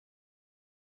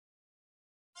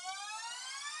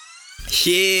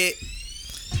Yeah.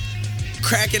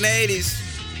 Cracking 80s.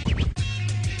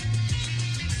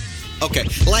 Okay,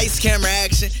 lights, camera,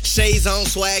 action, shades on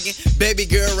swaggin', baby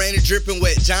girl Raina drippin'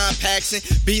 wet, John Paxson,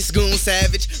 Beast Goon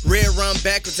Savage, red rum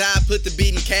backwards, I put the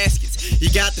beat in caskets, you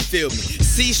got to feel me,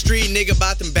 C Street nigga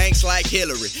bout them banks like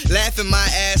Hillary, laughing my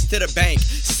ass to the bank,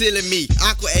 silly me,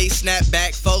 Aqua A snap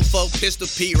back, fofo, pistol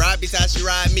Pete, Robbie how she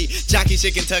ride me, Jockey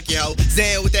shit Kentucky ho,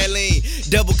 Zan with that lean,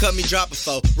 double cut me drop a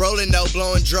foe, rolling no,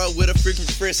 blowing dro with a freaking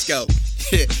Frisco.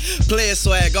 Player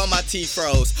swag on my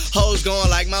T-froze. Hoes going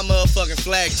like my motherfucking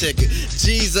flag checker.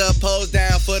 G's up, pose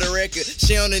down for the record.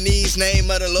 She on the knees, name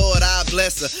of the Lord, I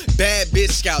bless her. Bad bitch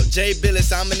scout, Jay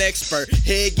Billis, I'm an expert.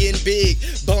 Head getting big,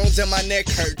 bones in my neck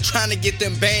hurt. Trying to get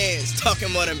them bands,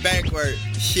 talking more than bank work.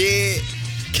 Yeah,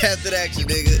 captain action,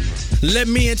 nigga. Let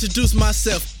me introduce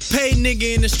myself. Paid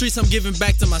nigga in the streets, I'm giving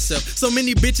back to myself. So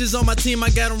many bitches on my team, I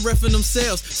got them reffing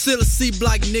themselves. Still a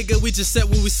C-block nigga, we just set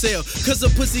what we sell. Cause a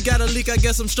pussy got a leak, I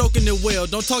guess I'm stroking it well.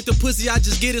 Don't talk to pussy, I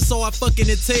just get it so I fucking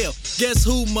it tell. Guess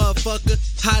who, motherfucker?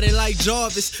 How they like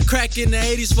Jarvis. Crack in the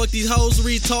 80s, fuck these hoes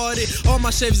retarded. All my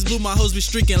Chevys blue, my hoes be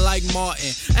streaking like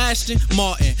Martin. Ashton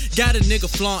Martin, got a nigga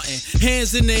flaunting.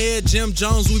 Hands in the air, Jim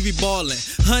Jones, we be ballin'.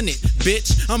 100,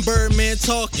 bitch, I'm Birdman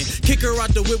talking. Kick her out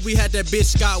the whip, we had that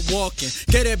bitch Scott walking.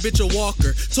 Get that bitch a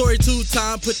walker. Tory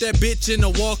 2-time, put that bitch in a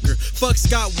walker. Fuck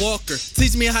Scott Walker.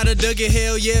 Teach me how to dug it,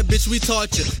 hell yeah, bitch, we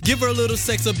taught you. Give her a little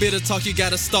sex, a bit of talk, you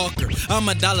got a stalker. I'm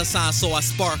a dollar sign, so I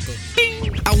sparkle.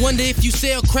 I wonder if you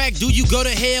sell crack, do you go to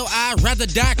hell? I'd rather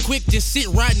die quick than sit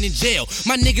rotting in jail.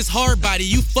 My niggas hard body,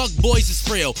 you fuck boys is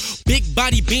frail. Big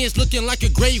body Benz looking like a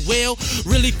gray whale.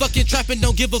 Really fucking trapping,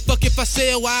 don't give a fuck if I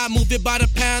sell. I move it by the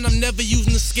pound, I'm never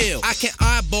using the scale. I can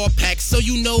eyeball packs, so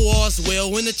you know all's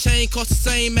well. When the chain costs the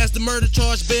same as the murder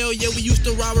charge bail. Yeah, we used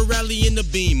to rob a rally in the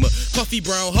Beamer. Coffee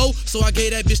brown hoe, so I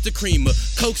gave that bitch the creamer.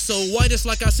 Coke so white, it's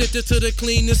like I sent it to the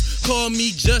cleaners. Call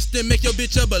me Justin, make your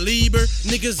bitch a believer.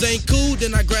 Niggas ain't cool,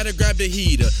 then I grab the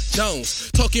heater.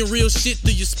 Jones, talking real shit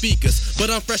through your speakers.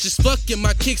 But I'm fresh as fuck and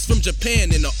my kicks from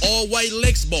Japan. In the all-white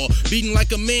Lex ball, beating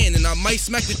like a man. And I might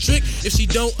smack the trick if she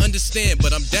don't understand.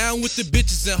 But I'm down with the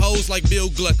bitches and hoes like Bill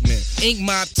Gluckman. Ink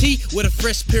Mob T with a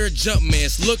fresh pair of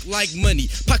Jumpmans. Look like money,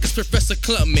 pockets Professor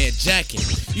Clumpman jacking.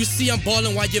 You see I'm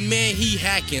ballin' while your man he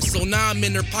hacking. So now I'm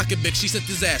in her pocketbook, she sent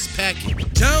his ass packing.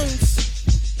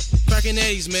 Jones, cracking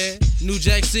 80s, man. New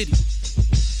Jack City.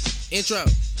 Intro.